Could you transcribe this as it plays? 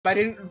I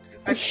didn't.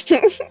 It's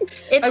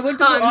I went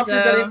through the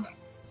options.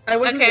 I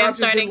went through the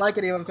options. Didn't like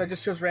any of them, so I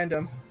just chose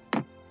random.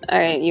 All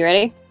right, you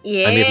ready?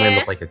 Yeah. I made mine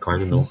look like a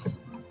cardinal.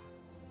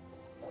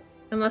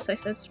 Unless I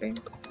said stream.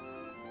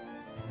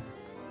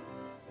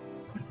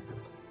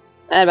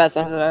 That about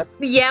sums it up.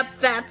 Yep,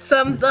 that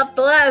sums up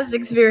the last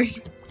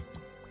experience.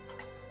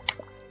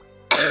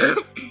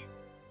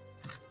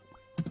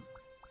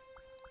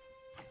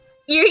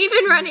 You're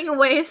even running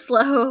away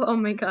slow. Oh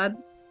my god.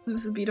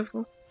 This is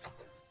beautiful.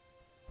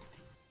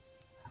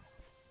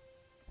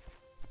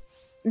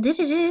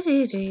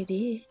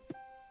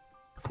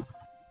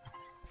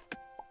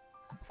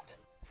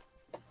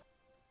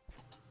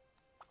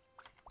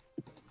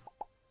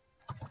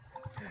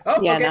 Oh,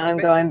 Yeah, okay. now I'm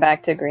going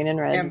back to green and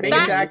red. I'm being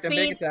attacked. I'm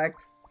being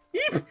attacked.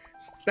 Yeep.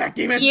 Back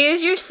demons.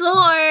 Use your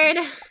sword.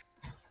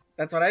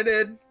 That's what I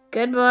did.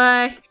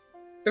 Goodbye.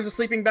 There's a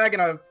sleeping bag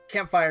and a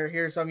campfire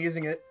here, so I'm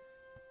using it.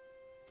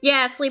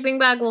 Yeah, sleeping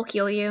bag will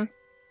heal you.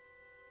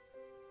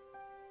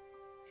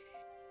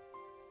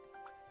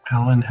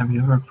 Alan, have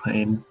you ever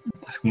played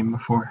this game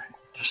before?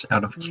 Just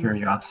out of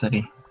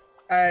curiosity.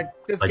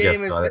 This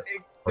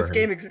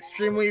game is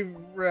extremely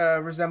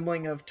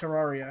resembling of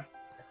Terraria.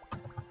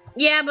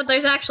 Yeah, but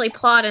there's actually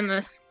plot in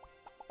this.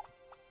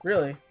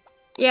 Really?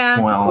 Yeah.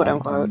 Well, quote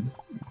unquote.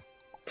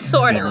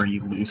 Sort of. Very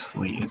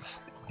loosely.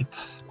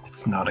 It's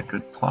not a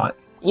good plot.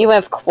 You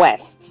have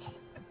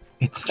quests.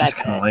 It's just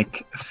kind of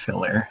like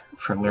filler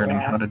for learning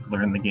how to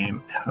learn the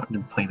game, how to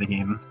play the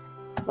game.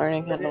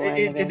 Learning how to learn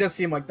the game. It does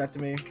seem like that to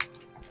me.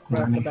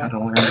 Learning how to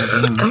learn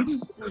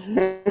the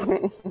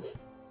game.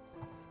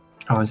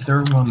 Oh, is there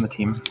room on the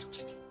team?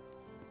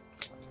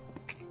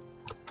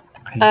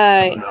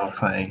 I don't know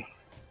if I...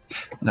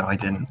 No, I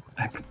didn't.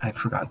 I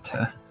forgot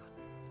to...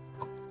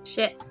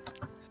 Shit.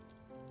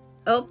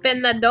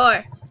 Open the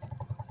door.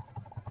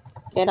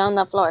 Get on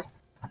the floor.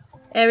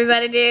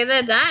 Everybody do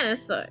the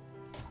dinosaur.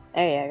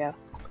 There you go.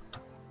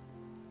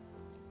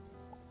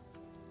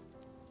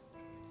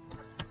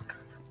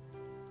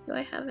 Do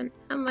I have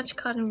how much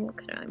cotton wool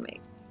can I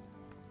make?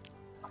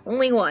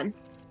 Only one.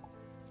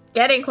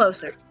 Getting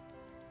closer.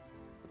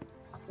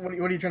 What are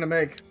you trying to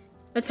make?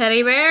 A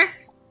teddy bear?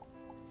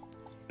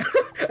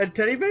 A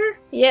teddy bear?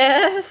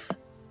 Yes.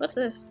 What's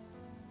this?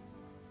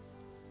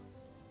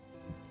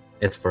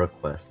 It's for a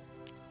quest.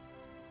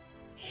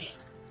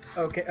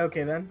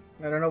 Okay then.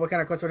 I don't know what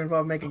kind of quest would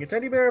involve making a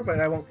teddy bear, but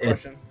I won't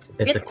question.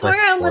 It's a quest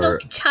for a little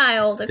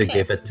child, okay. To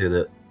give it to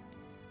the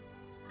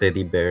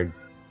teddy bear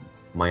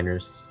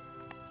miners.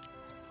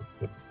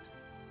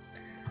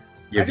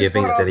 You're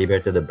giving a teddy bear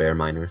to the bear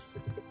miners.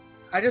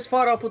 I just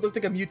fought off what looked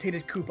like a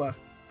mutated Koopa.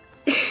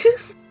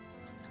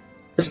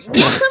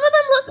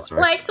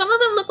 Some of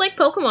them look like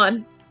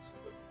Pokemon.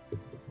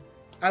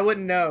 I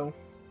wouldn't know.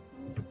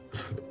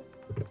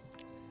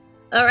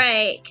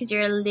 Alright, because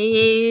you're a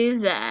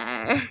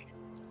loser.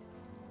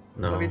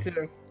 No. Me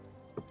too.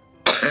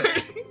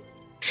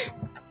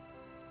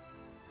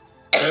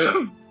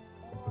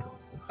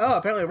 Oh,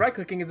 apparently right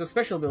clicking is a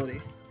special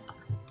ability.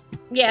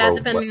 Yeah,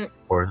 depending.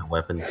 For the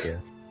weapons, yeah.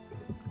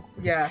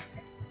 Yeah.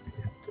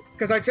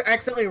 Because I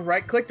accidentally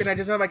right clicked and I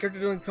just have my character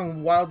doing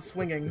some wild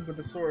swinging with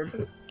the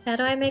sword. How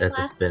do I make That's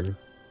a spin.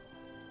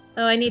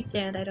 Oh, I need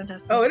sand. I don't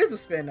have sand. Oh, it is a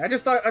spin. I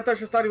just thought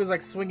he was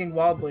like swinging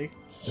wildly,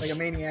 like a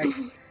maniac.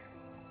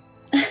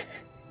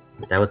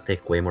 That would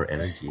take way more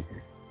energy.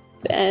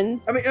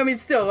 Ben. I mean,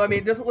 still,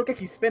 it doesn't look like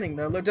he's spinning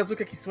though. It does look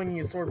like he's swinging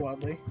his sword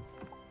wildly.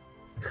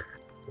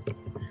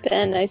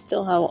 Ben, I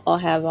still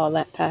have all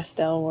that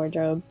pastel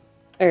wardrobe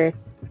or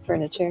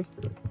furniture.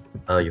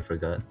 Oh, you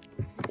forgot.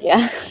 Yeah.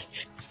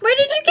 Where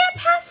did you get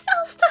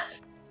pastel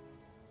stuff?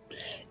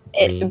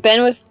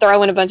 Ben was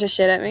throwing a bunch of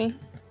shit at me.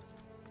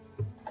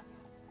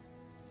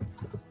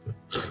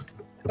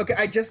 Okay,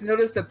 I just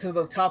noticed that to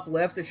the top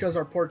left it shows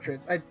our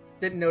portraits. I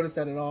didn't notice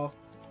that at all.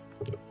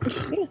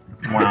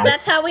 Wow.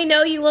 That's how we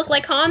know you look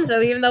like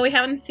Hanzo, even though we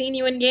haven't seen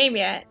you in game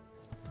yet.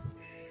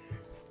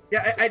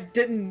 Yeah, I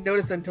didn't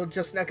notice that until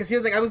just now, because he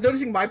was like, I was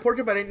noticing my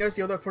portrait, but I didn't notice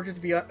the other portraits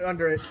be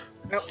under it.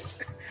 Nope.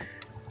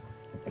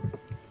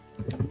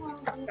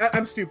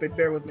 I'm stupid,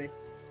 bear with me.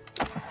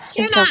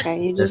 It's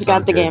okay, you just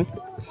got the game.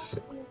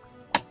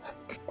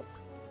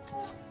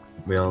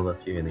 We all love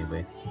you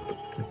anyways.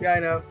 Yeah, I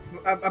know.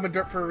 I'm a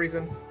derp for a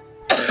reason.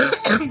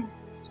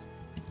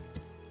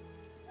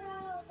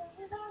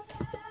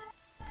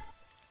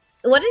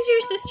 What is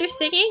your sister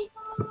singing?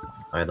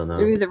 I don't know.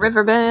 Through the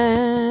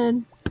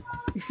riverbed.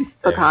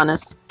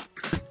 Pocahontas.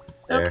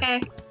 There.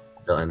 Okay.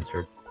 Still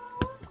answered.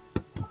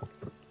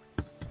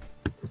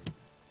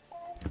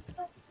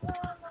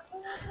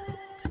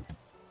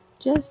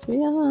 Just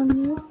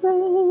beyond your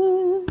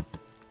friend.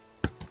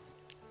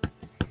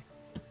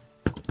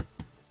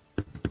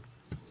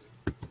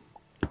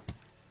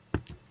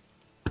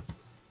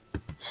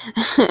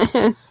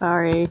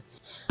 Sorry.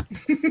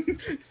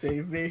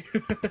 Save me.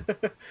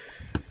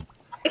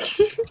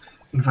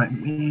 Invite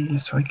me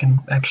so I can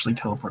actually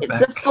teleport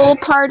back. It's a full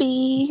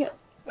party.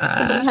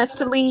 Somebody has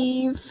to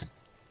leave.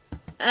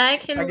 I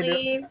can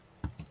leave.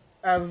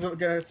 I was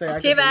gonna say.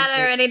 Too bad,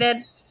 I already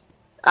did.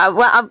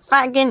 Well, I'm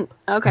fucking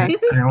okay.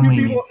 I only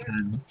need people-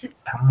 to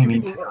join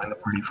the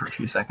party for a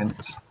few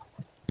seconds.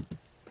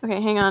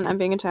 Okay, hang on. I'm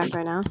being attacked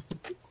right now.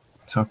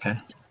 It's okay.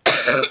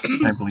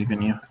 I believe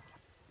in you.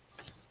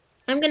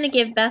 I'm gonna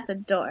give Beth a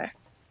door.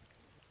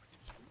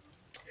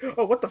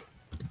 Oh, what the?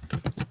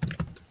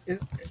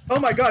 Oh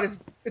my god!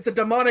 It's a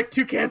demonic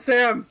toucan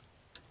Sam.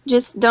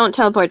 Just don't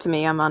teleport to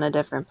me. I'm on a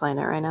different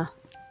planet right now.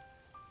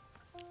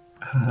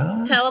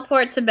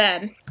 Teleport to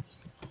Ben.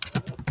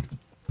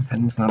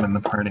 Ben's not in the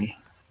party.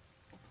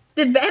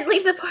 Did Ben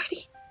leave the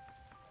party?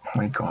 Oh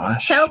my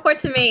gosh. Teleport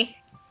to me.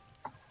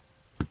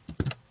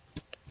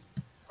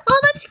 Oh,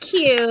 that's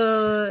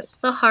cute.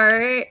 The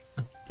heart.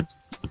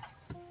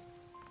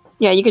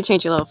 Yeah, you could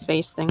change your little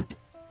face thing.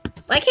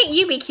 Why can't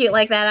you be cute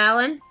like that,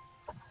 Alan?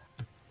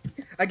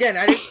 Again,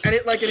 I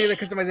didn't like any of the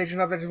customization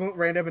stuff. I just went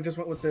random and just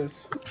went with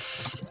this.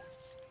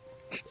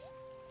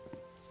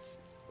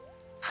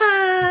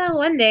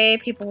 One day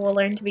people will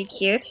learn to be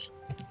cute.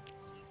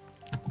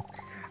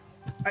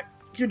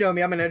 You know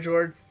me, I'm an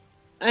edgelord.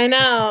 I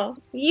know.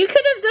 You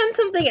could have done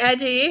something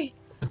edgy.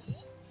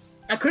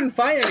 I couldn't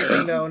find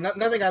anything though.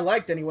 Nothing I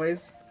liked,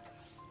 anyways.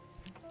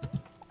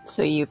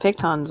 So you picked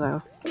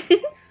Hanzo.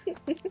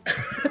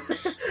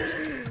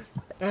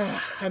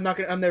 I'm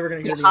never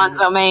gonna get the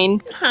Hanzo main.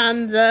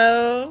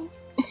 Hanzo.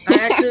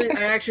 I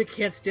actually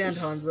can't stand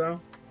Hanzo.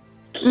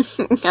 I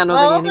don't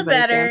All think the anybody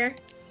better.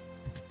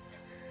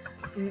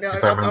 No,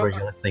 If I remember,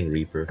 you like playing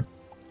Reaper.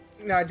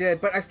 No, I did,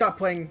 but I stopped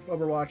playing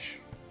Overwatch.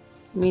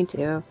 can. Me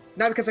too.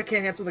 Not because I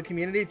can't handle the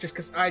community, just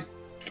because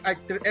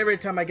every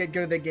time I get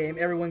good at the game,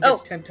 everyone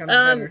gets 10 times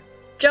better.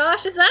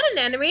 Josh, is that an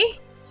enemy?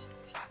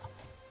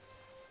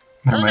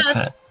 They're Oh, my no,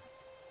 pet.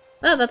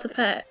 Oh, that's a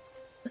pet.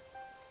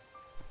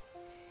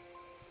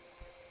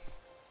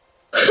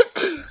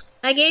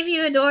 I gave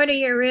you a door to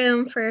your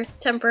room for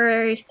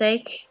temporary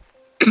sake.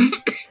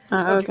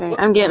 Oh, okay.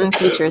 I'm getting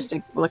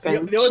futuristic looking The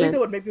only thing shit. that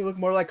would make me look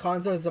more like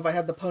Hanzo is if I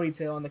had the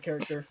ponytail on the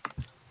character.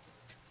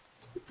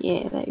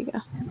 Yeah, there you go.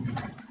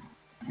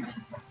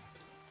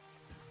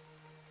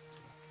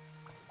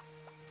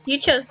 You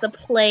chose the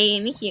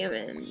plain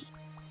human.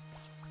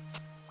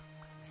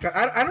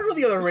 I don't know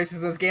the other races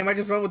in this game. I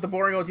just went with the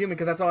boring old human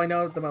because that's all I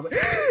know at the moment.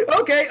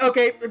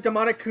 Okay,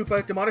 demonic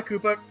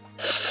Koopa.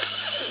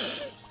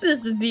 This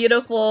is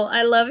beautiful.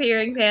 I love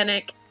hearing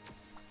panic.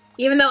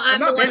 Even though I'm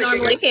the not one panicking.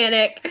 normally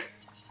panic.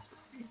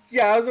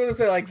 Yeah, I was gonna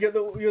say like you're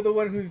the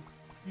one who's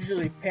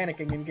usually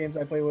panicking in games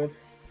I play with.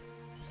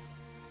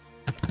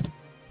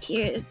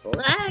 Here's the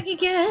lag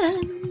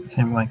again.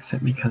 Sam likes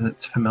it because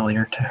it's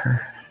familiar to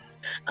her.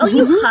 Oh,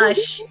 you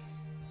hush.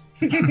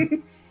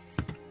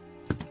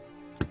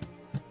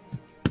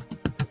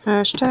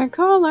 Hashtag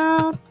call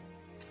out.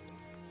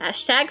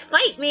 Hashtag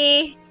fight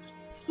me.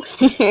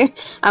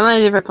 I'm on a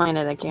different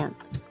planet. I can't.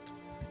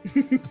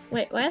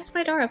 Wait, why is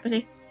my door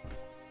opening?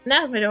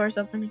 Now my door's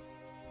opening.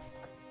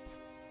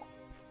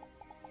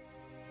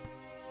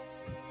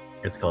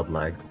 It's called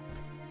lag.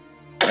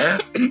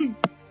 I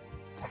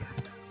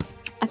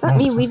thought Oh,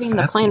 me so leaving the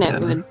sassy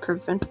planet then. would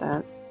prevent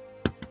that.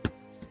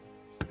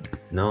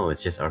 No,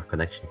 it's just our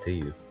connection to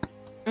you.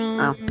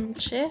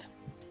 Shift.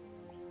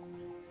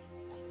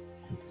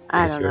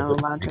 I Because don't you're know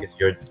the- about it.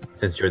 because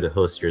since you're the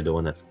host, you're the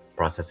one that's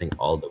processing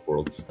all the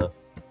world stuff.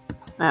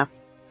 Oh.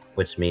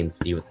 Which means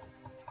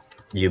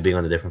you being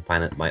on a different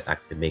planet might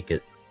actually make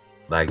it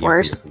laggy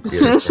Worse. for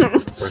your computer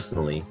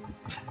personally.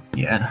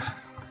 Yeah.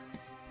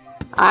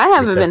 I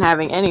haven't been Because-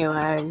 having any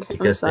lag. I'm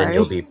Because then sorry.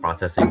 you'll be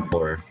processing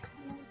for...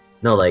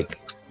 No, like,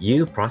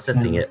 you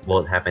processing it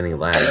won't have any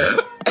lag,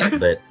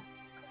 but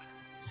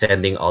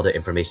sending all the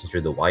information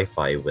through the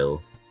Wi-Fi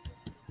will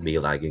be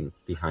lagging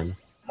behind.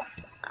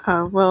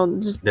 Oh, well,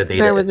 just The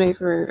data bear with is- me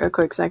for a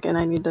quick second.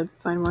 I need to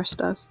find more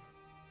stuff.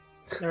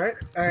 Alright,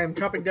 I am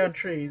chopping down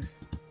trees.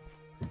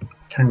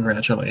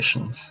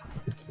 Congratulations.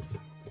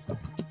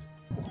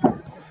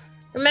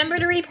 Remember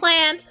to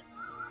replant.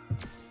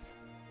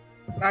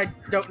 I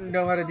don't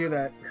know how to do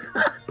that.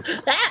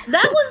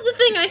 That was the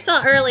thing I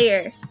saw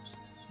earlier.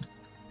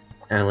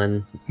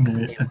 Alan,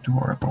 They're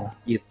adorable.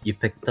 you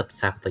picked up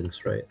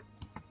saplings, right?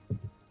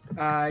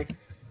 I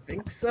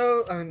think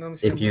so. I mean, let me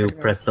see, If I'm you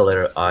checking press the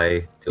letter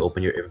I to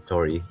open your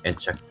inventory and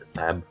check the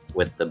tab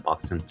with the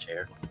box and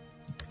chair,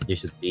 you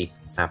should see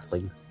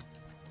saplings.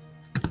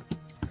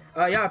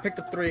 yeah, I picked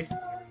up 3.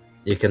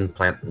 You can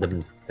plant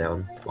them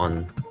down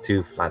on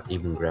 2 flat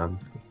even ground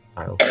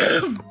tiles.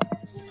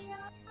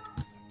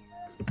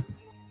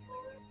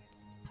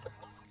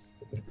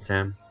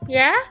 Sam,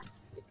 Yeah?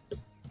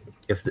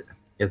 if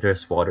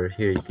there's water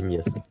here, you can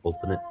just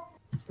open it.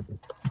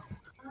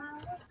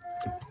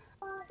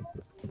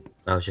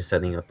 I was just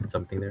setting up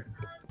something there.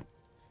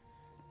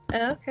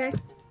 Okay.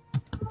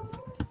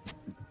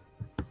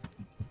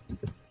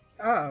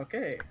 Ah,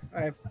 okay.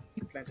 I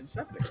planted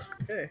sapling.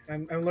 Okay,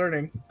 I'm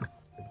learning.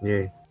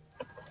 Yay.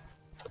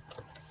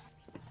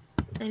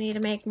 I need to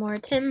make more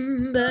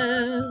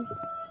timber.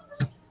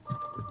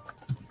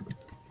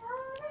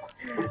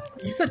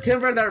 You said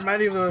timber, and that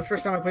reminded me of the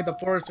first time I played the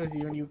forest with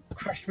you, and you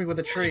crushed me with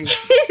a tree.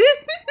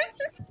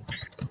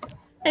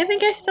 I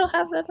think I still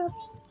have that up.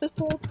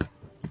 before.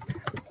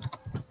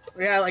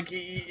 Yeah, like,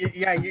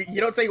 yeah,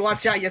 you don't say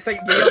watch out, you say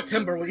you yell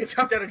timber when you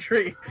chop down a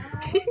tree.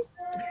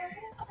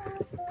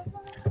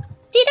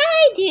 Did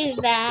I do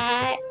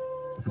that?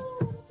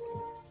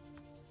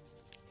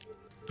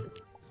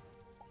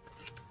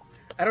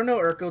 I don't know,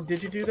 Urkel,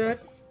 did you do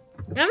that?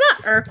 I'm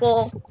not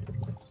Urkel.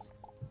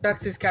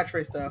 That's his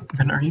catchphrase, though.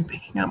 Ben, are you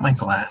picking up my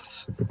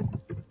glass?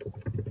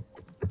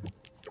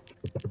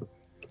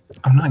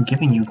 I'm not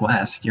giving you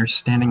glass. You're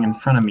standing in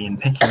front of me and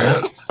picking it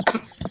up.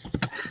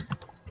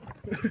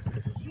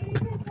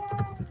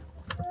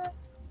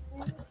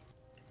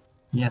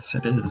 Yes,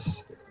 it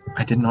is.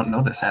 I did not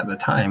know this at the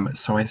time,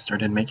 so I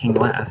started making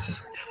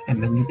glass.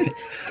 And then you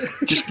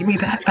just give me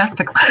that back,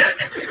 the glass.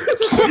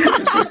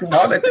 This is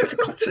not a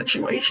difficult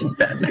situation,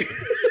 Ben.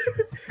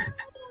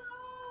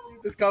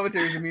 This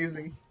commentary is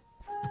amusing.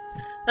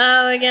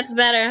 Oh, it gets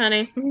better,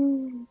 honey.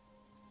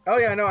 Oh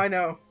yeah, no, I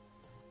know.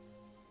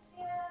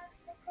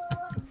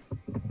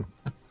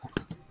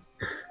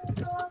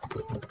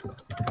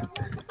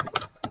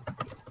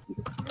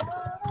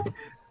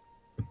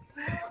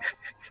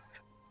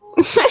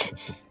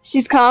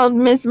 She's called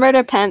Miss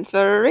Murder Pants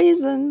for a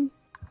reason.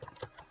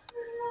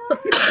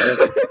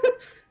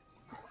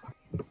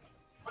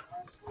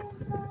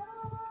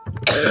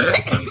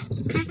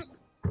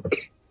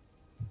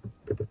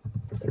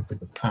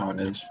 Oh, it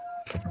is.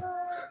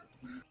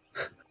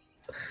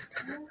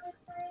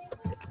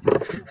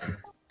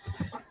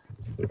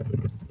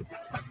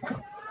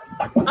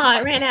 Oh,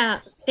 I ran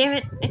out. Damn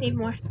it, I need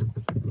more.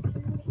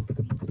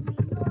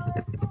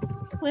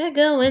 We're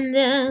going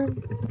down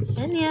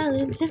and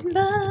yelling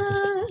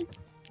timber.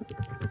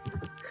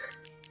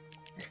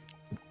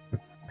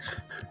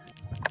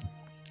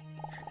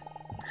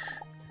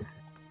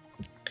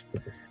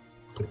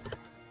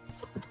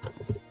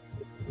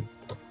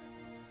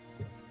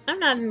 I'm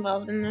not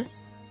involved in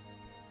this.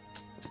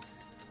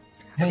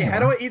 Yeah, Okay, you how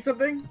do are. I eat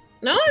something?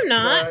 No, I'm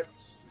not.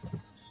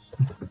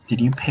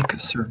 Did you pick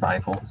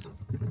survival?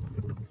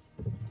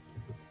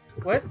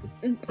 What?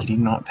 Did you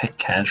not pick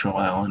casual,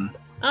 Alan?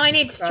 Oh, I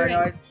need string. No,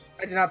 I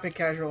did not pick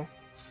casual.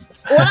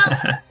 Well,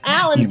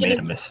 Alan's You made a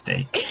gonna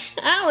mistake.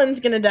 Alan's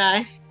gonna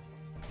die.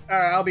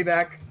 Alright, I'll be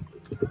back.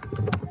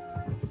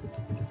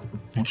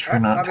 Make sure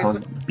not to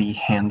obviously- be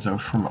Hanzo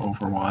from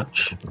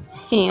Overwatch.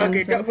 Hands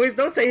Okay, up. please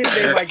don't say his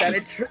name like that.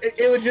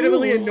 It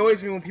legitimately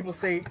annoys me when people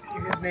say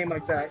his name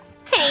like that.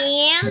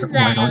 Why don't you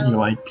Hanzo.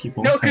 like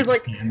people No, saying 'cause,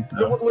 like,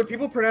 Hanzo? When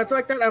people pronounce it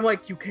like that, I'm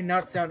like, you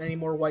cannot sound any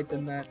more white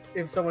than that.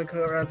 If someone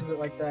pronounces it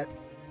like that.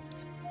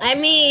 I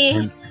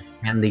mean,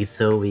 And the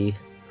Zoe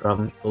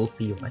from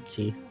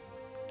Ofiwachi.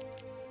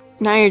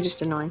 Now you're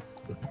just annoying.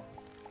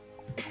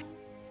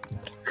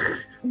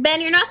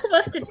 Ben, you're not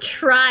supposed to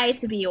try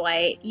to be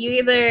white. You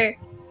either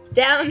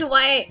sound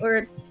white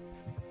or,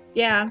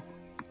 yeah.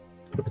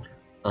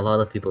 A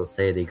lot of people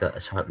say they got a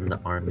shot in the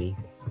army.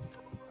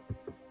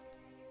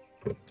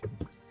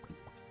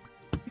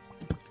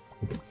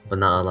 But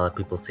not a lot of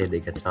people say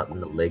they get shot in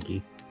the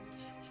leggy.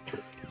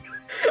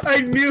 I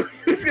knew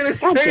he was gonna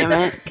God say damn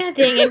that. it. God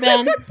dang it,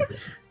 Ben.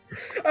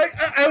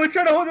 I was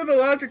trying to hold in the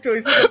logic till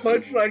he said the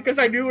punchline because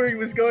I knew where he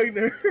was going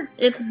there.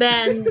 It's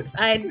Ben.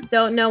 I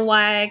don't know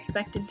why I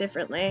expected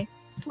differently.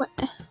 What?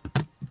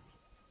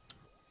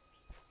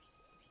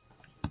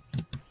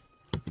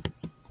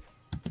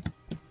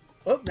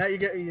 Oh, now you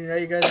guys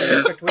are gonna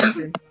expect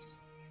Winston.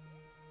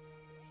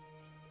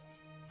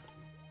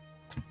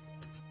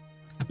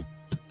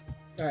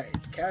 Alright,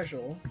 it's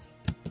casual.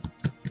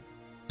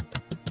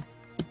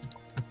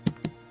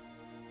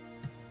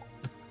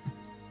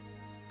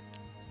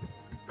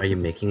 Are you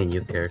making a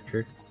new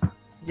character?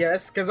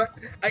 Yes, because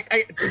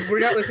I we're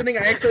not listening.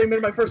 I accidentally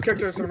made my first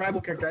character a survival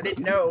character. I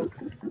didn't know.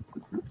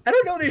 I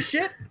don't know this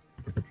shit.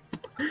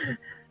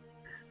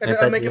 And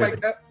I'm making my I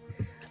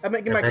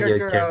thought you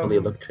character. carefully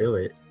looked through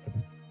it.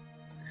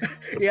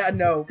 Yeah,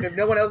 no. If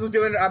no one else is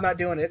doing it, I'm not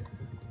doing it.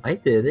 I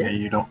did Yeah, it.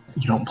 you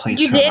don't play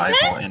You did,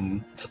 survival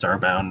in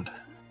Starbound.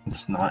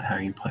 It's not how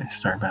you play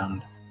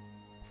Starbound.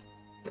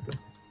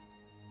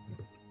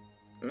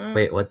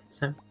 Wait, what,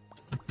 Sam?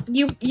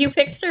 You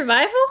picked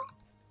survival?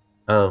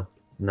 Oh,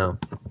 no.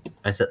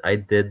 I said I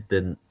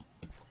didn't.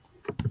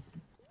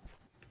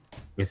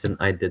 I said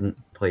I didn't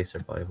play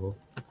survival.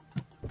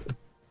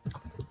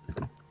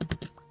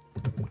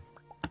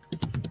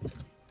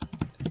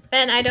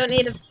 Ben, I don't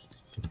need a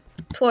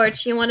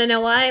torch. You want to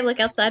know why? Look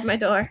outside my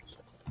door.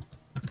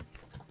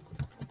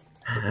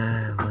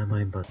 My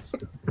mind butts.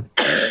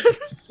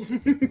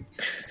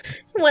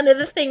 One of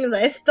the things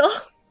I stole.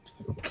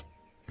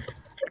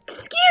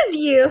 Excuse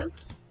you.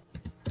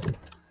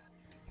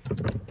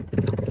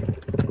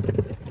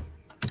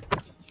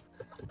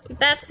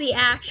 That's the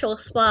actual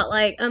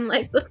spotlight,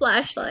 unlike the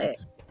flashlight.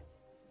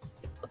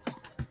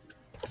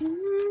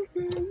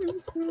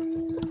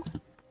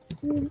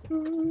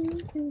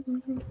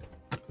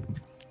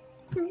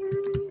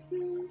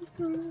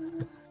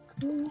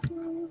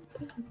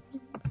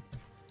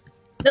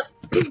 No,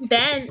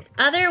 Ben,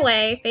 other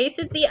way. Face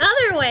it the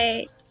other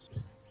way.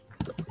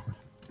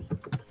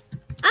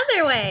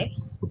 Other way.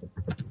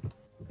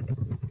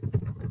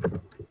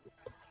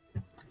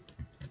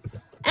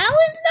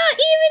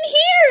 even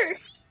here?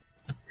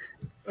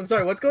 I'm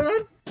sorry, what's going on?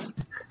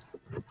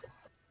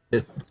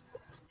 This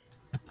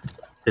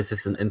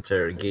is an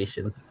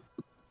interrogation.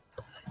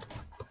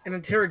 An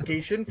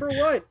interrogation for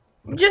what?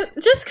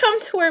 Just come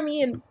toward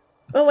me and...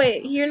 Oh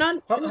wait, you're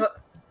not...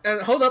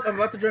 Hold up, I'm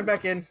about to join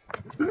back in.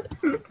 Ben,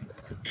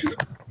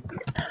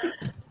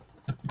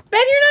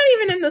 you're not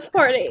even in this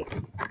party.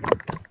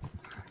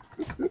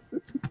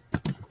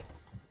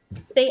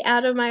 Stay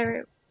out of my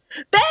room.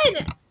 Ben!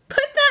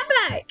 Put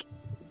that back!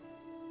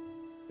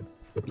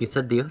 You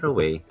said the other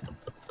way.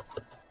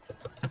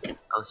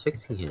 I was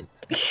fixing it.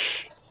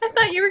 I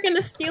thought you were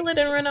gonna steal it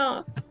and run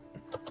off.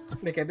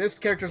 Okay, this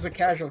character's a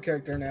casual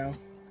character now.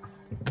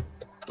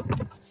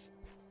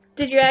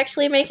 Did you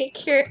actually make it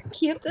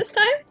cute this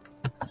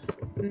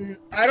time?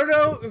 I don't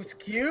know if it's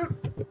cute.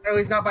 At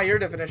least not by your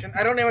definition.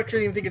 I don't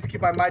actually even think it's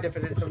cute by my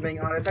definition, if I'm being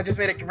honest. I just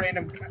made it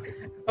random.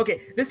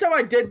 Okay, this time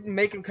I did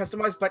make him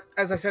customized, but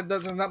as I said,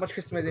 there's not much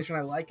customization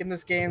I like in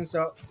this game,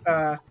 so,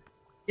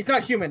 it's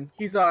not human.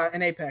 He's,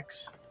 an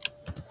Apex.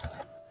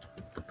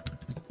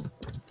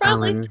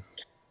 Probably.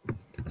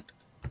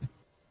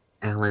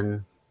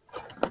 Alan.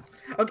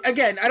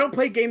 Again, I don't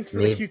play games for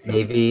the QT.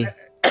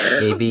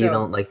 Maybe you No.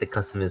 don't like the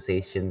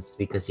customizations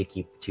because you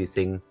keep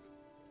choosing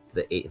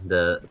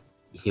the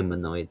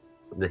humanoid,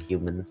 the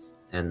humans,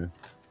 and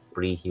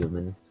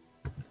pre-humans.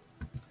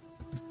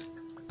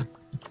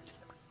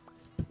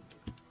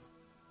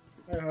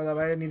 Hold up,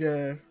 I need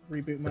to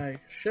reboot my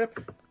ship.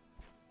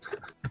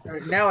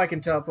 Alright, now I can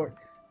teleport.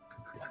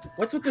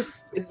 What's with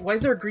this? Why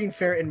is there a green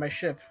ferret in my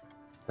ship?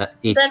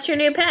 That's your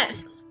new pet.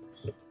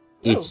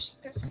 Each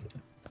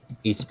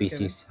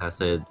species has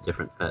a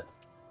different pet.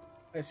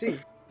 I see.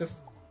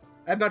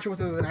 I'm not sure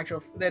whether there's an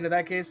actual. Then in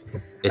that case,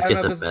 It's I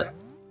don't know just if a this pet.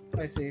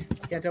 I see.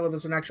 Can't tell whether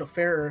it's an actual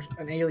ferret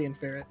or an alien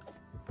ferret.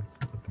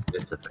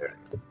 It's a ferret.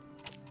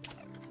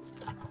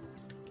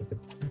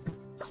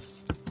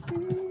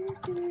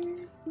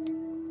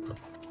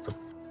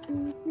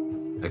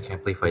 I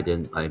can't believe I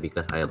didn't die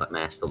because I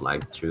managed to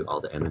lag through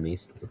all the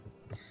enemies.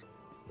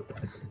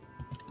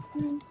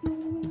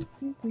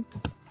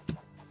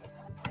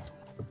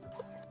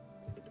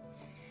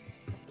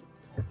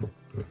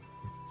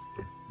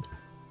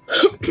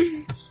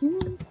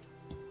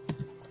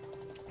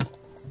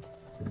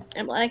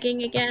 I'm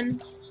lagging again.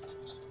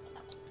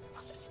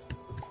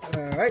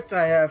 Alright,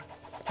 I have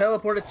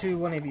teleported to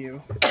one of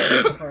you.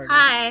 Party.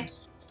 Hi.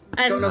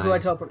 Don't know who I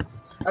teleported.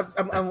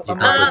 I'm Uh,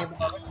 lagging.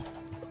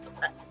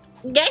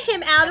 Get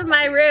him out of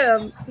my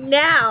room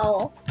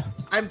now.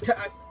 I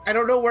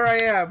don't know where I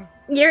am.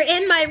 You're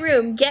in my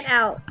room. Get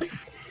out.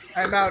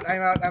 I'm out.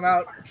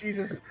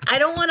 Jesus. I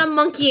don't want a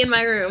monkey in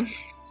my room.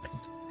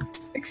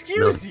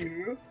 Excuse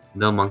you.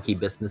 No monkey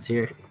business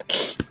here.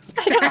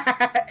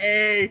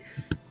 Hey.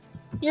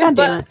 You're God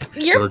damn it.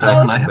 You're Well,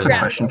 both I have a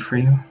crap. question for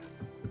you.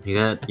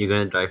 You're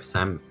gonna drive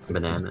Sam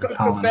banana.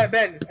 Alan.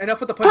 Ben, enough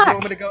with the punch.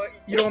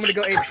 You don't want me to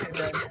go ape shit,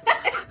 Ben.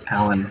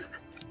 Alan,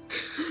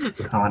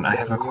 I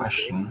have a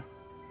question.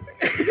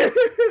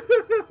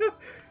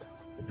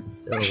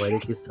 So why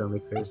did you steal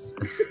me first?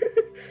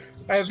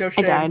 I have no I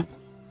shame. died.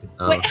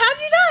 Oh, Wait, how'd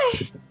you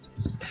die?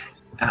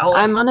 Alan,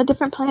 I'm on a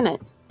different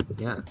planet.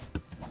 yeah.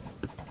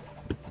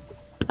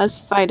 I was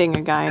fighting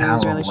a guy and he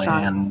was really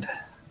strong. Alan.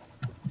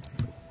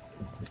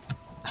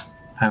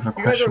 I have a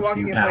You guys are question for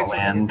walking you, in place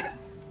Alan.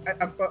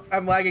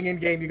 I'm lagging in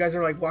game. You guys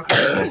are like walking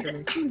away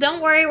from me.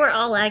 Don't worry, we're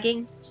all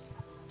lagging.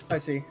 I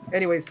see.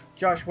 Anyways,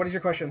 Josh, what is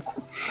your question?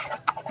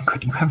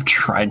 Could you have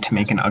tried to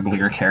make an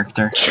uglier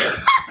character?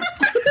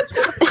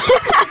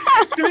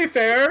 To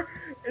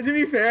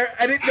be fair,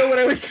 I didn't know what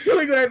I was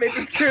doing when I made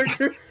this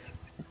character.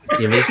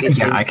 You make me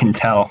Yeah, I can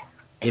tell.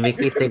 You make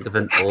me think of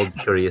an old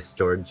Curious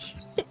George.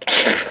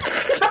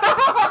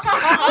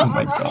 Oh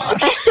my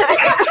gosh.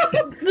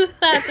 The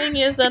sad thing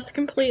is that's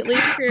completely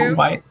true.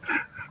 Why?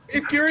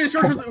 If Curious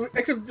George was,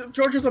 except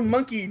George was a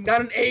monkey, not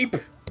an ape.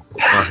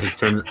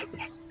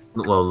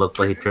 Look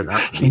what he turned out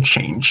to He be.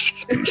 changed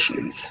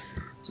species.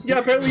 Yeah,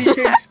 apparently he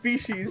changed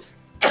species.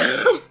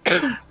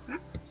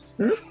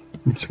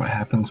 That's what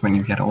happens when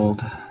you get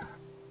old.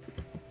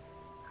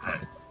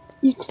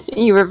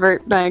 You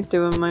revert back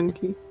to a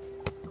monkey.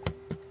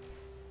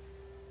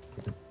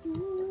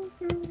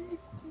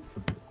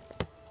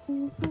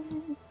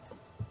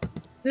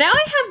 Now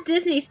I have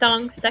Disney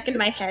songs stuck in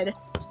my head.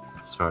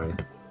 Sorry.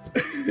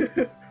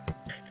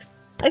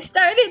 I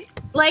started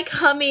like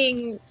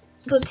humming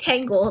the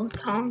Tangled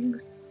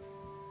songs.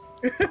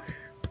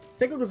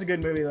 Tangled is a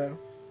good movie, though.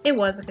 It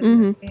was a good Mhm.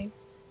 movie.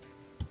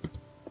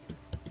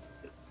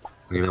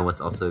 You know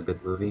what's also a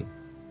good movie?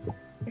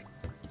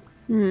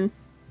 Hmm.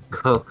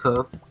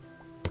 Coco.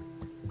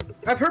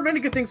 I've heard many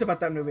good things about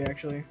that movie,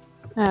 actually.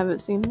 I haven't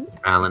seen it.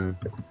 Alan.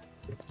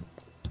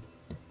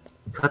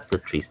 Cut the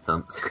tree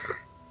stumps.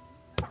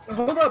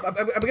 Hold up,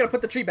 I'm gonna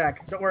put the tree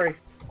back. Don't worry.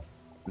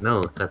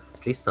 No, cut the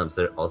tree stumps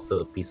are also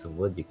a piece of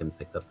wood you can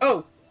pick up.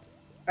 Oh!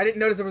 I didn't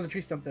notice there was a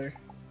tree stump there.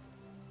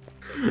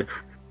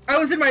 I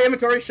was in my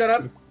inventory, shut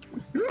up.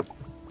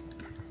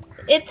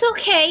 It's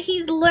okay,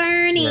 he's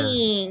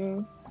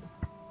learning.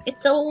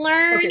 It's a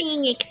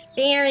learning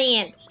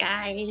experience,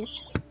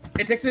 guys.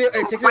 It takes me a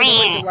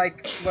moment to,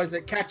 like, what is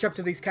it, catch up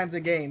to these kinds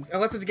of games.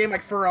 Unless it's a game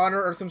like For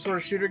Honor or some sort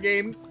of shooter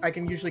game, I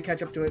can usually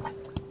catch up to it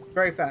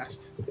very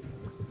fast.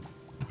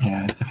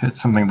 Yeah, if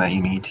it's something that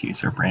you need to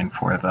use your brain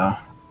for, though.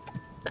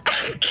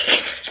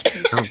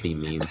 Don't be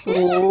mean.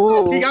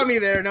 Ooh. He got me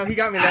there. No, he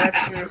got me there.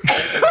 That's true.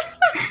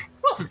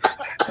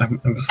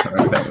 I'm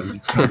sorry, that was...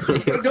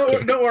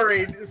 Don't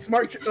worry.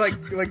 Smart, jokes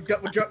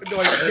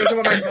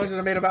about my intelligence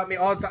are made about me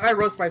all the time. I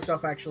roast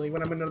myself, actually,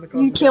 when I'm in another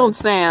call. You killed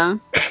Sam.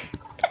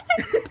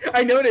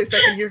 I noticed. I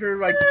can hear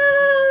her, I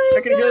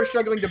can hear her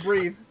struggling to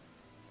breathe.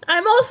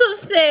 I'm also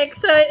sick,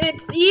 so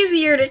it's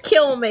easier to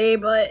kill me,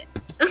 but...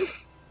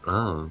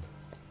 Oh.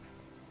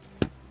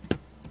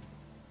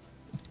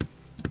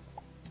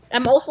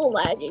 I'm also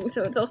lagging,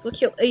 so it's also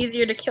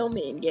easier to kill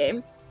me in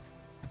game.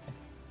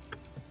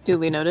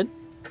 Duly noted.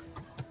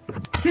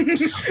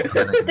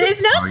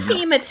 There's no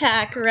team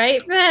attack,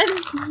 right, Red?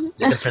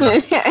 You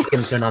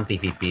can turn on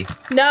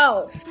PvP.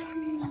 No.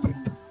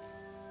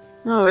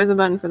 Oh, where's the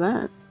button for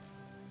that?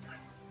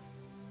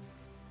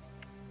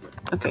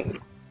 Okay.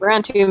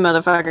 Round 2,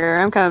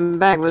 motherfucker. I'm coming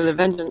back with a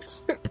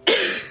vengeance.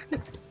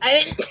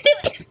 I didn't do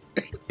it.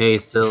 Hey,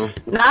 still.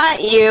 Not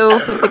you!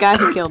 The guy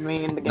who killed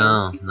me in the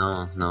game.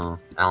 No.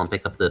 Alan,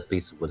 pick up the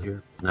piece of wood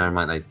here. Never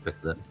mind, I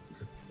picked it up.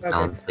 Okay.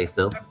 Alan, stay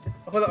still.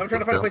 Hold on, I'm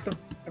trying to find a place to...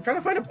 I'm trying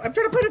to find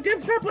a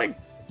damn sapling!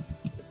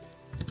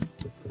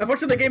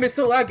 Unfortunately, the game is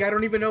so laggy, I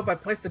don't even know if I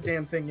placed the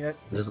damn thing yet.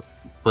 Just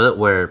put it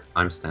where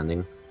I'm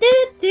standing.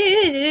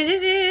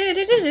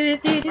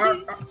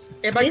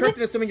 Am I correct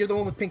in assuming you're the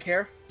one with pink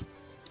hair?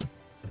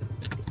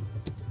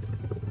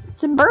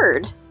 It's a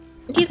bird.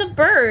 He's a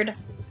bird.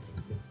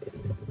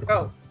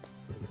 Oh.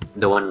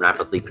 The one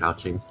rapidly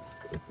crouching.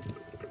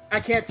 I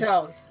can't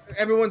tell.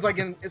 Everyone's like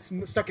it's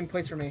stuck in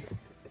place for me.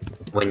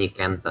 When you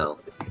can tell.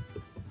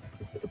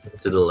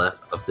 To the left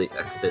of the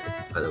exit,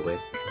 by the way.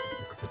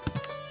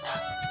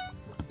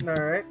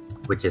 Alright.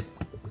 Which is...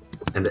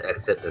 And the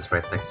exit is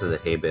right next to the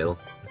hay bale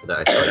that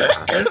I saw you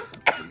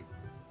pass.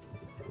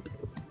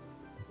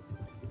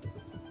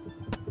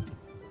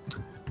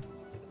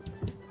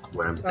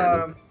 Where I'm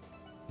standing.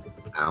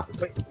 Ow.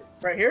 Wait,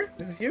 right here?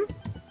 This is you?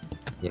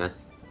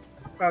 Yes.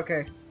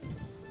 Okay.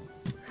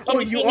 Can Oh,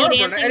 you you see me are one.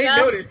 dancing, I didn't Josh?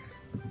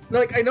 notice.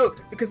 Like, I know,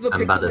 because of the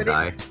I'm about pixels, to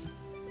die.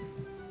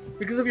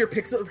 because of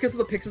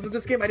the pixels of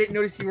this game, I didn't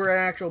notice you were an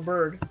actual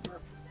bird.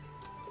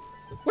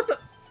 What the?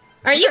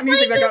 Are you that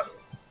music playing that this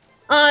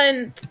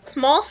on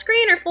small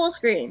screen or full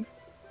screen?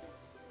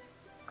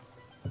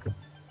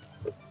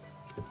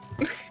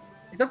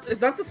 Is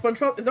that the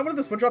SpongeBob? Is that one of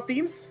the SpongeBob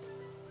themes?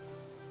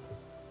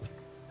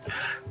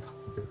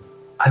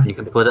 You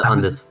can put it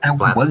on this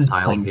flat I was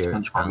tile playing here.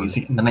 SpongeBob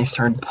music, and then I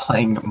started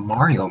playing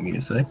Mario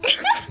music.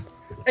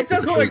 It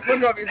sounds more like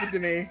SpongeBob music to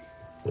me.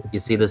 You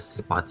see this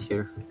spot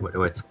here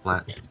where it's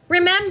flat?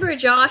 Remember,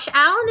 Josh,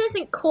 Alan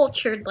isn't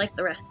cultured like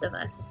the rest of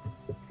us.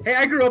 Hey,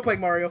 I grew up playing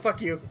Mario.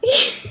 Fuck you.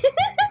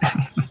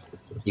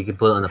 You can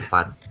put it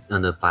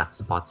on the flat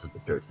spots of the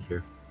dirt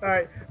here. All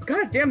right.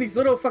 God damn these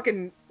little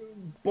fucking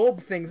bulb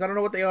things. I don't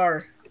know what they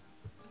are.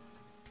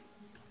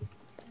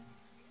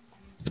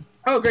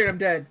 Oh great, I'm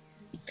dead.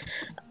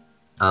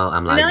 Oh,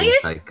 I'm No, lagging. you're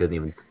So I couldn't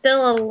even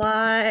Still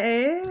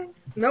alive.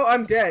 No,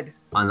 I'm dead.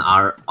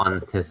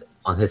 on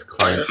his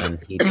client and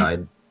he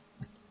died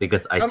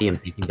because I see him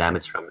taking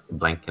damage from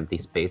blank empty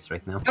space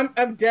right now.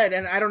 I'm dead,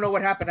 and I don't know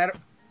what happened. I don't.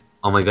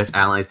 Oh my gosh,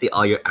 Alan! I see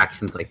all your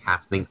actions like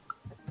happening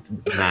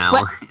now,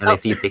 What? and I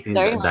see you taking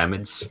there you are.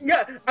 damage.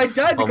 Yeah, I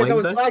died Oh because my I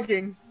was God.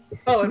 lagging.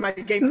 Oh, and my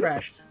game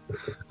crashed.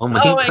 Oh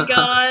my Oh my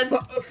god.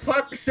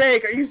 Fuck's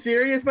sake, are you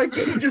serious? My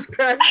game just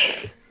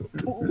crashed.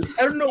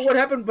 I don't know what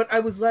happened, but I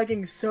was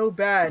lagging so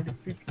bad,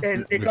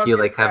 and it Did caused you me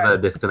to like have crash.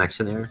 a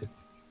disconnection error?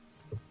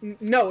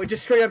 No, it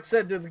just straight up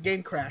said that the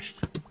game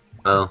crashed.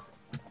 Oh,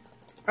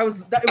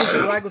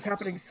 The lag was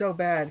happening so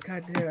bad.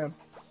 God damn.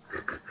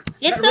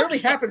 It's That rarely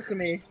okay. happens to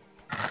me.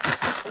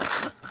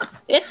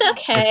 It's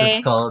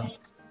okay.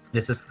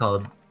 this is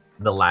called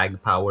the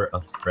lag power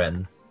of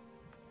friends.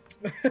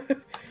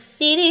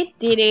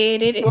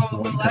 Dee-dee-dee-dee-dee-dee.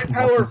 Well, the lag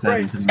power of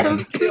friends is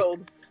being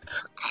killed.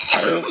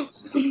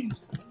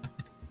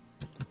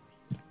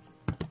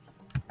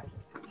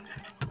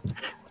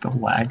 The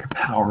lag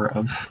power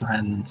of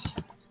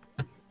friends.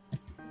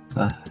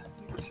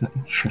 It's an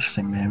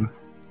interesting name.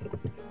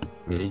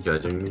 Are you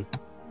judging me?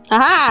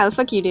 Aha!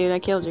 Fuck you, dude. I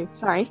killed you.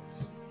 Sorry.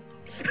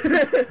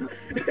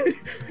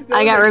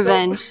 I got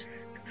revenge.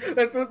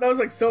 That was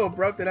like so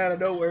abrupt and out of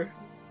nowhere.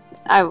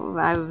 I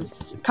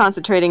was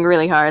concentrating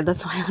really hard.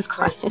 That's why I was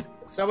quiet.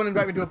 Someone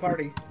invite me to a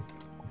party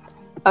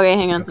Okay,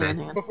 hang on. Okay. Hang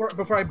on.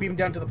 before I beam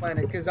down to the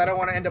planet, because I don't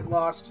want to end up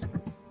lost.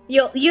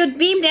 You'd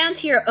beam down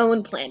to your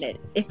own planet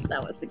if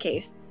that was the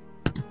case.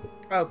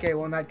 Okay,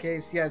 well in that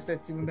case, yes,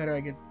 it's even better.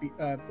 I get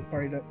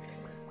partied up.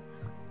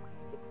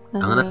 I'm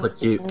gonna put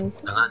you. I'm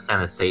gonna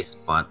stand a safe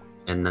spot,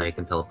 and then I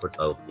can teleport.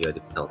 Oh, you had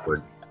to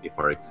teleport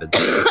before I could.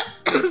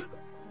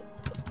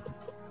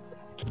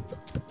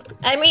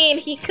 I mean,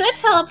 he could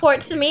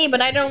teleport to me,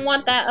 but I don't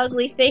want that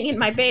ugly thing in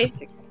my base,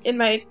 in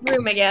my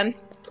room again.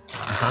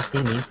 Not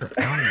being mean for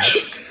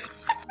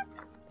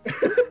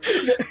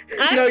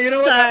No, you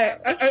know sorry.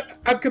 what?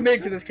 I'm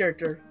committed to this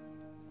character.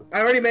 I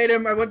already made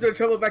him. I went through the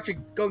trouble of actually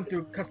going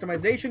through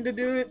customization to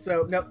do it.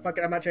 So no, fuck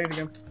it. I'm not changing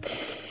him.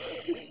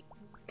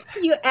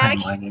 You I'm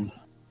actually. lagging.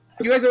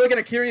 You guys are looking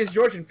at Curious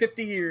George in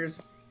 50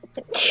 years.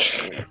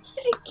 I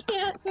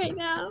can't right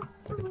now.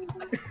 Oh my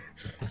God.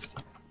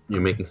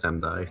 You're making Sam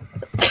die.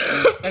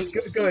 That's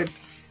good.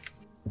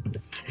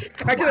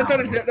 Actually,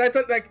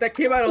 that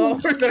came out a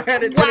lot worse than I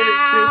had intended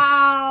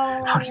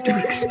Wow. How did you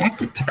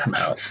expect it to come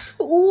out?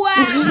 Wow.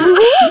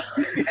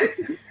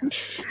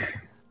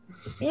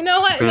 You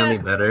know what? Apparently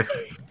Yeah. better. it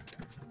to.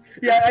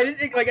 Yeah, I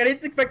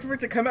didn't expect for it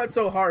to come out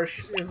so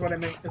harsh. Is what I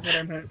meant. There's no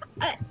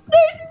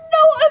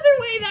other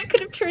way that could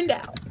have turned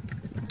out.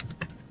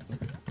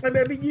 I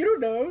mean, you don't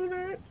know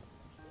that.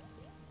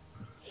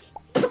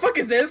 What the fuck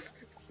is this?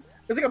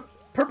 There's like a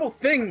purple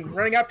thing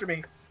running after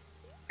me,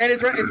 and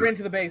it's ran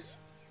to the base.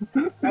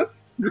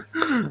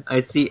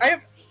 I see.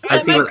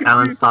 I see what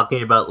Alan's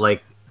talking about,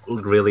 like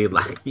really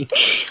laggy.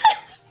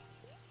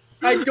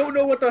 I don't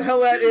know what the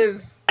hell that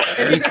is.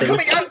 And He it's says-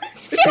 coming out.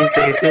 He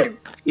says it.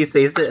 He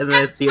says it, and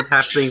then I see it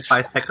happening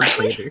 5 seconds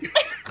later.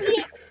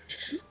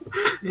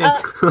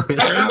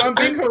 I'm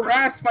being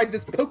harassed by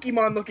this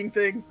Pokemon-looking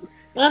thing.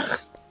 Ugh.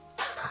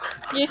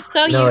 You're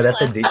so No, useless.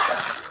 that's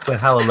a but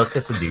how it looks,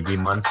 it's a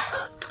Digimon.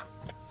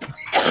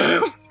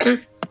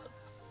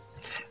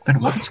 But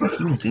what's with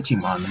you and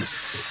Digimon?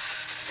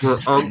 Well,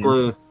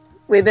 ugly.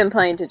 We've been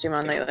playing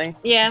Digimon lately.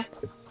 Yeah.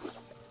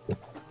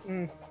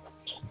 Mm.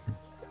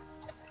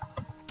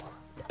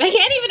 I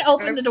can't even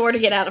open the door to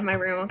get out of my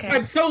room, okay?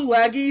 I'm so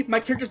laggy, my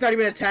character's not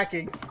even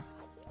attacking.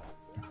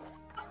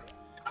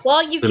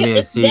 Well, you To can. me, I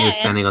It's see you dead.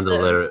 standing on the so-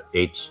 letter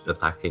H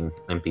attacking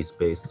MP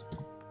space.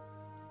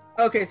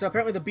 Okay, so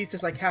apparently the beast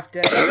is like half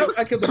dead. Oh, no,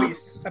 I killed the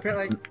beast.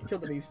 Apparently I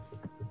killed the beast.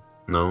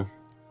 No.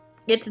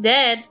 It's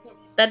dead.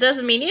 That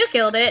doesn't mean you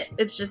killed it.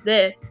 It's just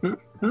dead.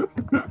 Hold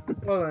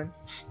on.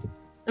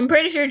 I'm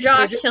pretty sure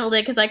Josh Did you- killed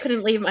it because I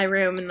couldn't leave my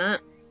room in that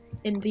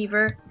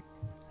endeavor.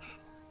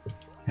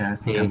 Yeah, I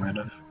think I might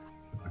have.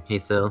 Hey,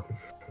 Sil.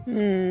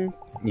 Hmm.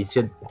 You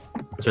should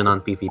turn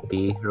on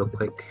PvP real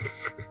quick.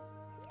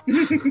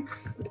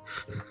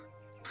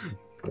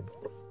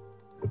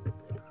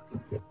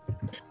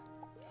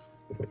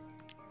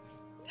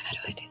 How do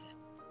I do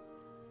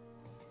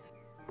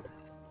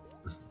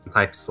that?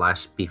 Type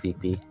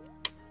 /PvP.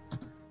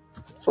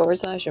 Forward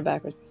slash or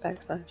backslash?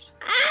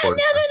 Ah, Forward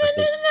slash,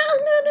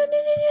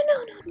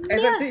 I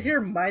As I sit here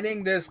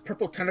mining this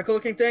purple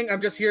tentacle-looking thing, I'm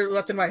just here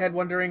left in my head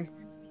wondering,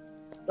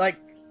 like,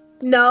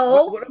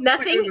 No, what am I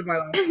doing nothing. with my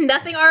life?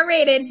 Nothing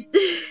R-rated.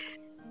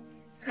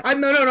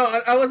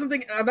 No. I wasn't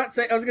thinking. I'm not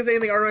saying. I was gonna say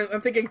anything.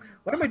 I'm thinking.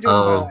 What am I doing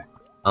with my life?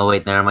 Oh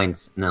wait, never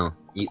mind. No,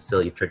 you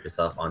tricked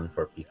yourself on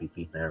for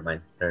PvP. Never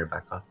mind. Turn it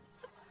back off.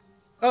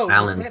 Oh,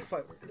 Alan. plant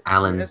fight.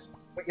 Alan, Yes.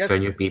 Wait, yes.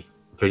 turn your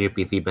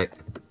PvP back,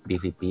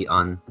 PvP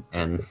on,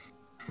 and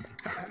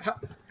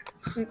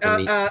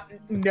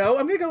No.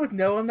 I'm gonna go with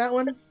no on that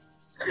one.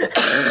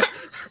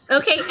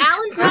 Okay,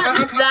 Alan's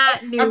not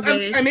that new. I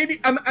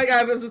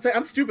was gonna say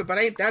I'm stupid, but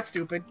I ain't that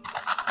stupid.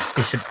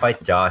 you should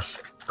fight Josh,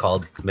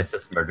 called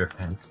Mrs. Murder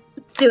Pants.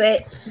 Do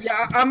it.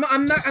 Yeah, I'm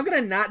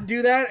gonna not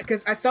do that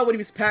because I saw what he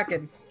was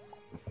packing.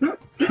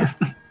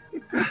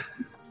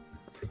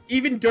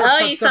 Even dorks Oh,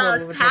 have you some saw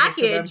level his of intelligence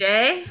to them. package,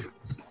 eh?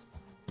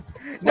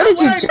 What Not did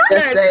you I just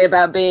meant. say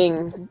about being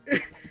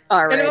And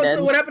R-rated?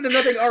 also, what happened to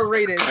nothing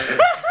R-rated?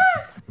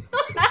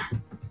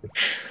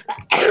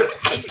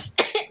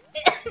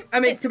 I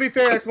mean, to be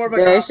fair, that's more of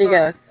like There she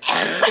goes.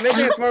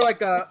 Maybe it's more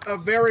like a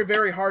very,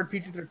 very hard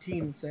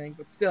PG-13 saying,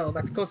 but still,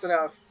 that's close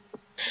enough.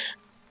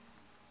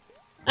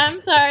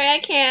 I'm sorry, I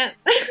can't.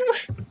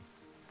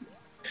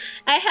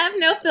 I have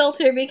no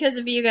filter because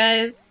of you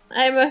guys.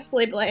 I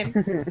mostly blame.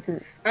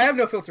 I have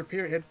no filter,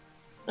 period.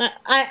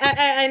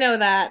 I know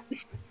that.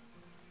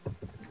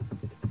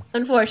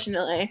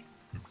 Unfortunately.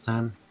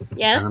 Sam,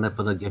 Yes? I'm gonna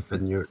put a GIF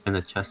in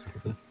the chest.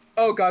 Okay?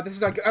 Oh god, this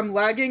is not good. I'm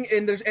lagging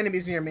and there's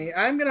enemies near me.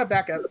 I'm gonna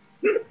back up.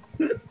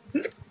 Okay,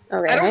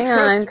 I don't hang trust-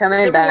 on, coming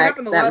Given what back.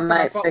 happened the That last time I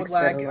might fought fix with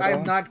it a lag, little. I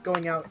am not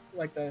going out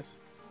like this.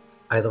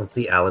 I don't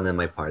see Alan in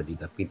my party.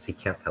 That means he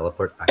can't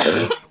teleport back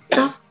to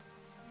me.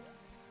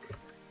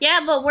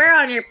 Yeah, but we're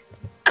on your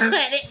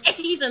planet and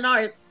he's on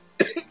ours.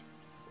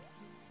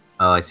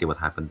 Oh, I see what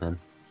happened then.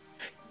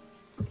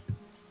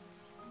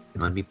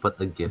 Let me put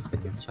a GIF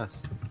in your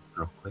chest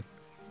real quick.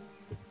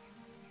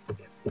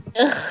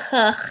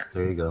 Ugh,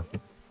 There you go.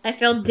 I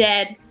feel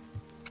dead.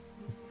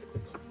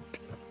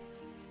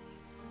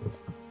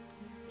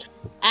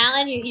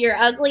 Alan, your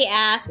ugly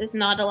ass is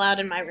not allowed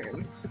in my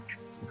room.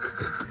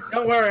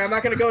 Don't worry, I'm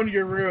not gonna go into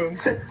your room.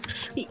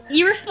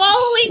 You were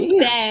following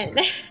Jeez. Ben.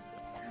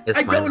 Is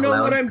I don't mine know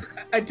allowed?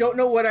 I don't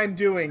know what I'm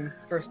doing.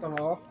 First of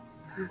all,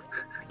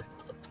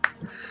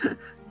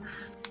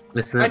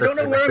 Isn't I it the don't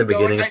know same where as the I'm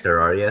going. beginning of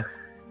Terraria?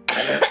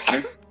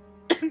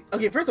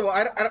 okay. First of all,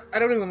 I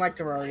don't even like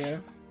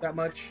Terraria that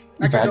much.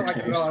 Actually, I don't like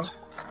it at all.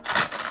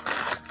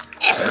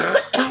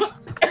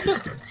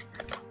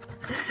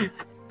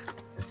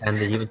 Sam,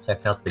 did you even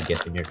check out the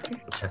gift in your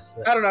chest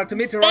yet? I don't know. To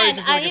me, Terraria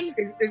is Ben, just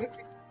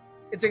like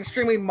it's an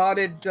extremely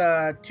modded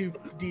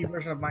 2D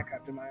version of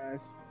Minecraft in my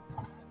eyes.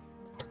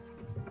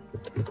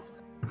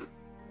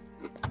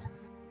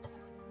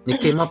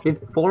 It came up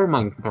before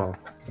Minecraft.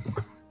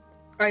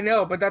 I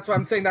know, but that's what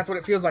I'm saying. That's what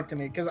it feels like to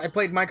me because I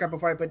played Minecraft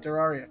before I played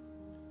Terraria.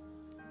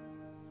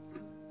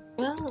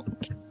 Well.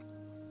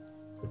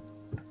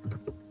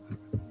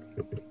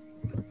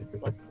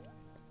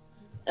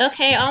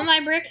 Okay, all my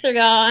bricks are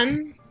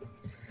gone.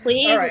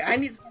 Please. All right, I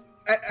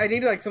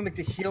need like something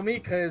to heal me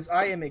because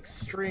I am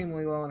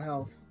extremely low in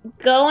health.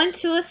 Go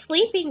into a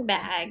sleeping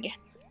bag.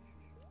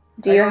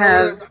 Do you I don't know what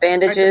it have is.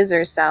 bandages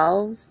or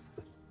salves?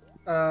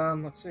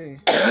 Let's see.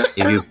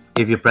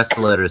 If you press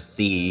the letter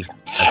C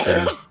as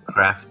in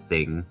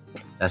crafting,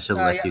 that should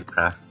let yeah. you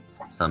craft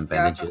some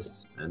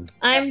bandages and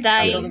I'm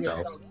dying. building a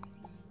salves. salve.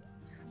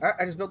 Alright,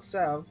 I just built a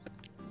salve.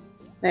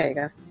 There you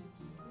go.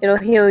 It'll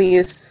heal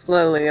you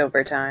slowly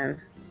over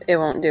time. It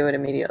won't do it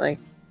immediately.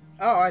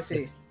 Oh, I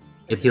see.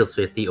 It heals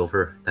 50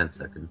 over 10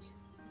 seconds.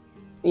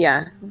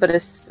 Yeah, but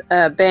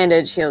a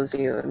bandage heals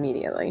you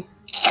immediately.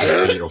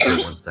 50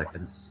 over 1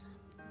 second.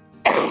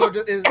 So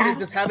is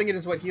just having it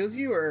is what heals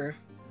you, or?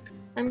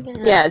 I'm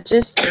gonna. Yeah,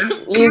 just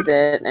use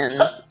it and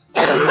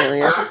it'll heal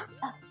you.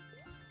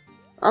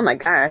 Oh my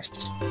gosh.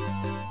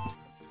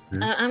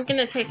 I'm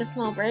gonna take a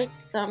small break,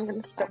 so I'm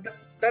gonna stop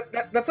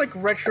That's like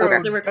retro Okay. The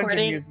dungeon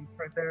recording. music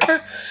right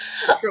there.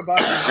 Retro boss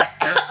music.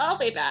 I'll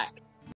be back.